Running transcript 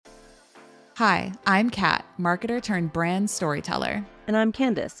Hi, I'm Kat, marketer turned brand storyteller. And I'm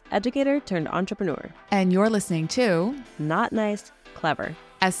Candace, educator turned entrepreneur. And you're listening to Not Nice, Clever.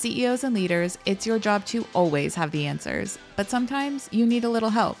 As CEOs and leaders, it's your job to always have the answers, but sometimes you need a little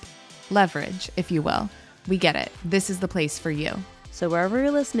help. Leverage, if you will. We get it. This is the place for you. So wherever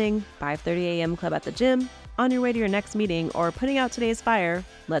you're listening, 5:30 a.m. club at the gym, on your way to your next meeting, or putting out today's fire,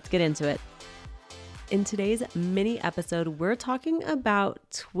 let's get into it. In today's mini episode, we're talking about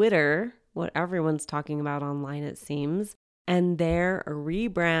Twitter, what everyone's talking about online it seems, and their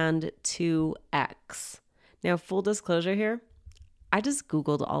rebrand to X. Now, full disclosure here, I just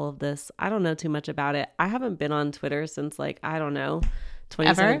Googled all of this. I don't know too much about it. I haven't been on Twitter since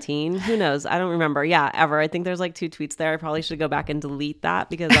 2017. Ever? Who knows? I don't remember. Yeah, ever. I think there's 2 tweets there. I probably should go back and delete that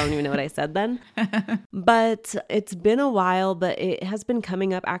because I don't even know what I said then. But it's been a while, but it has been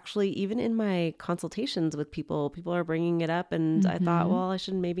coming up actually even in my consultations with people. People are bringing it up and I thought, well, I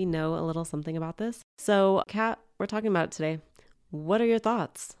should maybe know a little something about this. So Kat, we're talking about it today. What are your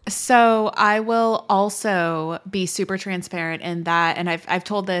thoughts? So I will also be super transparent in that. And I've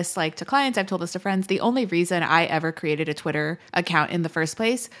told this to clients, I've told this to friends. The only reason I ever created a Twitter account in the first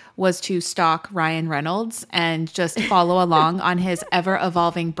place was to stalk Ryan Reynolds and just follow along on his ever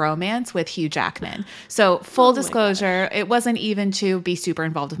evolving bromance with Hugh Jackman. So full disclosure, it wasn't even to be super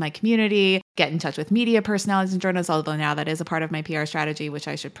involved with my community, get in touch with media personalities and journalists, although now that is a part of my PR strategy, which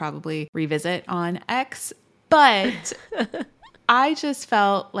I should probably revisit on X. But I just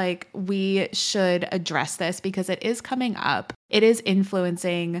felt like we should address this because it is coming up. It is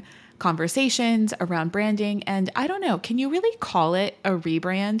influencing conversations around branding. And I don't know, can you really call it a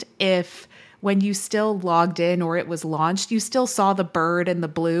rebrand if when you still logged in or it was launched, you still saw the bird and the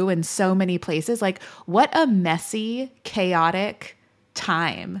blue in so many places? What a messy, chaotic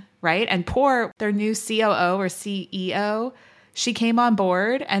time, right? And poor their new COO or CEO, she came on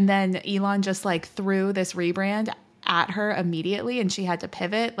board and then Elon just threw this rebrand at her immediately and she had to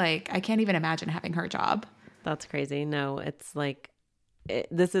pivot. I can't even imagine having her job. That's crazy. No, it's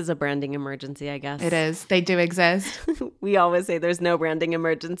this is a branding emergency, I guess. It is. They do exist. We always say there's no branding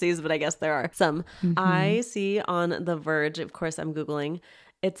emergencies, but I guess there are some. I see on The Verge, of course I'm Googling,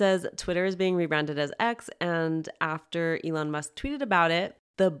 it says Twitter is being rebranded as X, and after Elon Musk tweeted about it,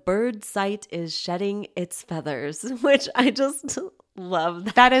 the bird site is shedding its feathers, which I just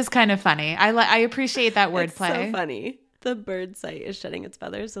love. That is kind of funny. I appreciate that wordplay. It's so funny. The bird site is shedding its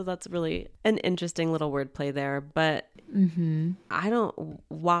feathers. So that's really an interesting little wordplay there. But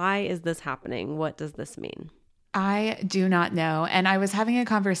why is this happening? What does this mean? I do not know. And I was having a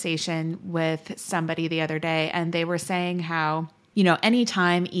conversation with somebody the other day and they were saying how,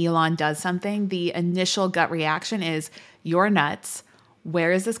 anytime Elon does something, the initial gut reaction is, you're nuts.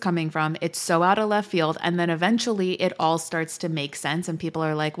 Where is this coming from? It's so out of left field. And then eventually it all starts to make sense. And people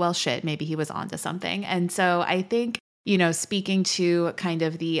are like, well, shit, maybe he was onto something. And so I think, speaking to kind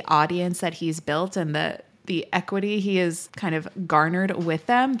of the audience that he's built and the equity he has kind of garnered with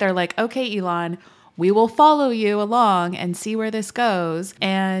them, they're like, okay, Elon, we will follow you along and see where this goes.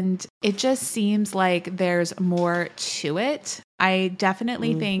 And it just seems like there's more to it. I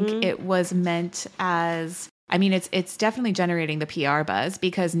definitely think it was meant as, it's definitely generating the PR buzz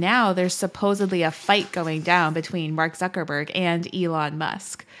because now there's supposedly a fight going down between Mark Zuckerberg and Elon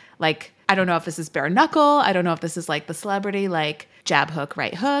Musk. I don't know if this is bare knuckle. I don't know if this is the celebrity, jab hook,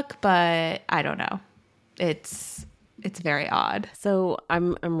 right hook, but I don't know. It's very odd. So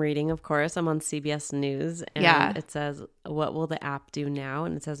I'm reading, of course, I'm on CBS News and it says, what will the app do now?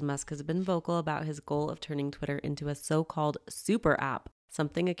 And it says Musk has been vocal about his goal of turning Twitter into a so-called super app,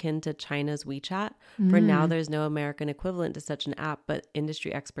 something akin to China's WeChat. For now, there's no American equivalent to such an app, but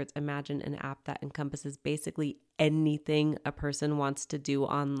industry experts imagine an app that encompasses basically anything a person wants to do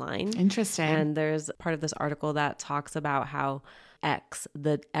online. Interesting. And there's part of this article that talks about how X,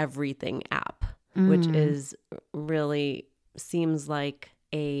 the everything app, which is really seems like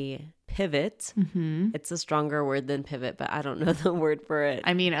a pivot. It's a stronger word than pivot, but I don't know the word for it.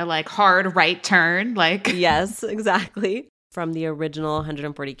 A hard right turn, Yes, exactly. From the original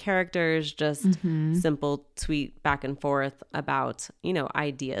 140 characters, just simple tweet back and forth about,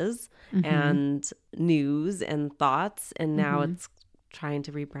 ideas and news and thoughts. And now it's trying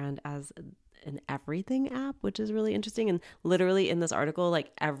to rebrand as an everything app, which is really interesting. And literally in this article,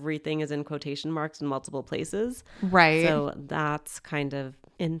 everything is in quotation marks in multiple places. Right. So that's kind of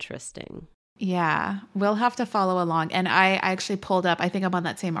interesting. Yeah, we'll have to follow along. And I actually pulled up, I think I'm on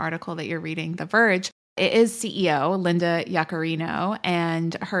that same article that you're reading, The Verge. It is CEO Linda Yaccarino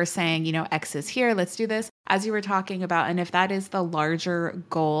and her saying, X is here, let's do this. As you were talking about, and if that is the larger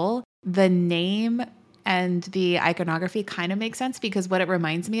goal, the name And the iconography kind of makes sense because what it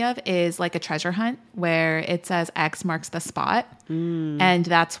reminds me of is like a treasure hunt where it says X marks the spot. And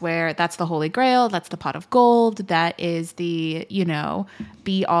that's the Holy Grail. That's the pot of gold. That is the,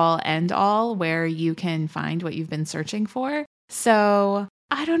 be all end all where you can find what you've been searching for. So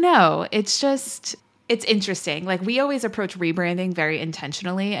I don't know. It's interesting. Like we always approach rebranding very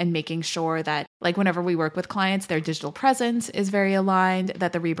intentionally and making sure that like whenever we work with clients, their digital presence is very aligned,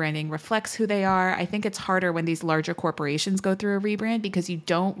 that the rebranding reflects who they are. I think it's harder when these larger corporations go through a rebrand because you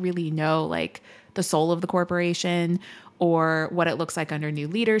don't really know like the soul of the corporation or what it looks like under new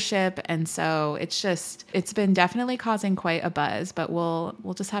leadership. And so it's been definitely causing quite a buzz, but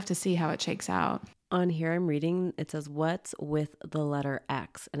we'll just have to see how it shakes out. On here, I'm reading, it says, what's with the letter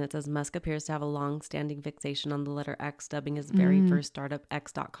X? And it says, Musk appears to have a long-standing fixation on the letter X, dubbing his very first startup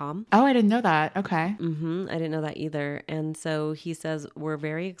X.com. Oh, I didn't know that. Okay. I didn't know that either. And so he says, we're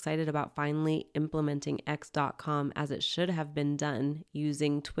very excited about finally implementing X.com as it should have been done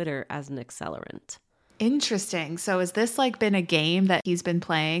using Twitter as an accelerant. Interesting. So has this like been a game that he's been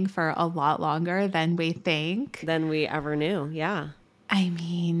playing for a lot longer than we think? Than we ever knew. Yeah. I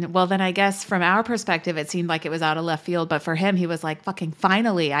mean, well, then I guess from our perspective, it seemed like it was out of left field. But for him, he was like, fucking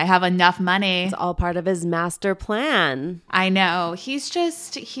finally, I have enough money. It's all part of his master plan. I know. He's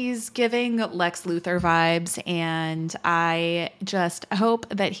giving Lex Luthor vibes. And I just hope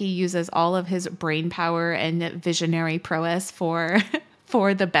that he uses all of his brain power and visionary prowess for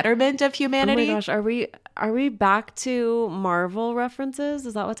the betterment of humanity. Oh my gosh, are we back to Marvel references?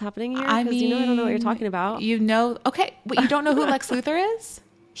 Is that what's happening here? I mean, I don't know what you're talking about. Okay, but you don't know who Lex Luthor is?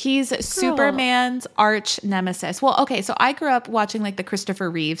 He's Superman's arch nemesis. Well, okay, so I grew up watching like the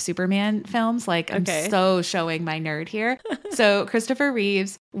Christopher Reeve Superman films. Like I'm so showing my nerd here. So Christopher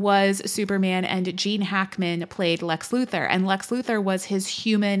Reeves was Superman and Gene Hackman played Lex Luthor. And Lex Luthor was his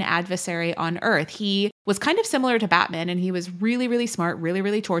human adversary on Earth. He was kind of similar to Batman and he was really, really smart, really,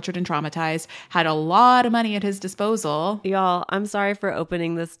 really tortured and traumatized, had a lot of money at his disposal. Y'all, I'm sorry for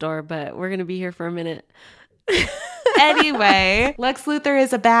opening this door, but we're going to be here for a minute. Anyway, Lex Luthor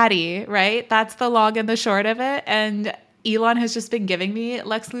is a baddie, right? That's the long and the short of it. And Elon has just been giving me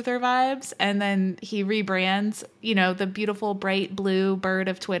Lex Luthor vibes. And then he rebrands, the beautiful bright blue bird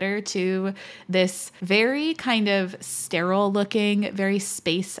of Twitter to this very kind of sterile looking, very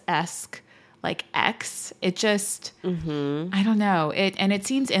space-esque like X. It just, I don't know. It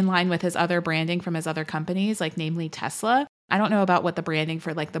seems in line with his other branding from his other companies, like namely Tesla. I don't know about what the branding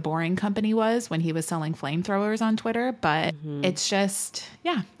for like the Boring Company was when he was selling flamethrowers on Twitter, but it's just,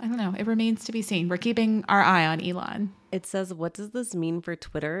 I don't know. It remains to be seen. We're keeping our eye on Elon. It says, what does this mean for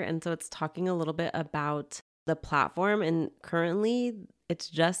Twitter? And so it's talking a little bit about the platform, and currently it's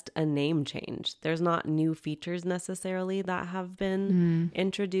just a name change. There's not new features necessarily that have been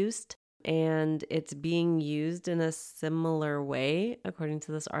introduced. And it's being used in a similar way, according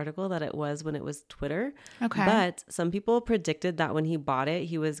to this article, that it was when it was Twitter. Okay. But some people predicted that when he bought it,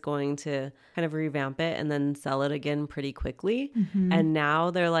 he was going to kind of revamp it and then sell it again pretty quickly. And now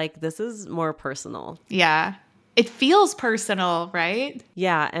they're like, this is more personal. Yeah. It feels personal, right?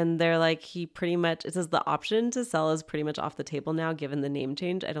 Yeah. And they're like, it says the option to sell is pretty much off the table now, given the name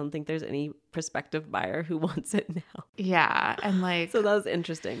change. I don't think there's any prospective buyer who wants it now. Yeah. And like, so that was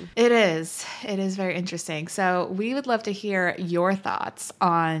interesting. It is very interesting. So we would love to hear your thoughts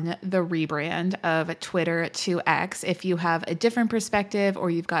on the rebrand of Twitter to X. If you have a different perspective or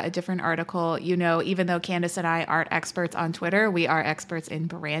you've got a different article, even though Candace and I aren't experts on Twitter, we are experts in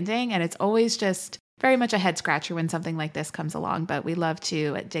branding. And it's always just very much a head scratcher when something like this comes along, but we love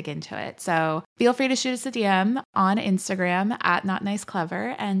to dig into it. So feel free to shoot us a DM on Instagram at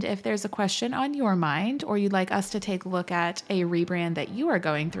NotNiceClever. And if there's a question on your mind or you'd like us to take a look at a rebrand that you are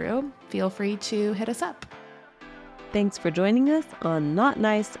going through, feel free to hit us up. Thanks for joining us on Not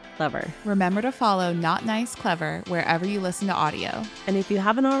Nice Clever. Remember to follow Not Nice Clever wherever you listen to audio. And if you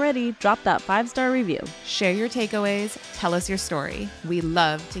haven't already, drop that 5-star review. Share your takeaways. Tell us your story. We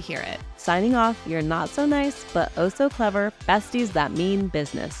love to hear it. Signing off, you're not so nice, but oh so clever besties that mean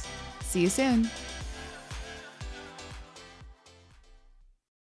business. See you soon.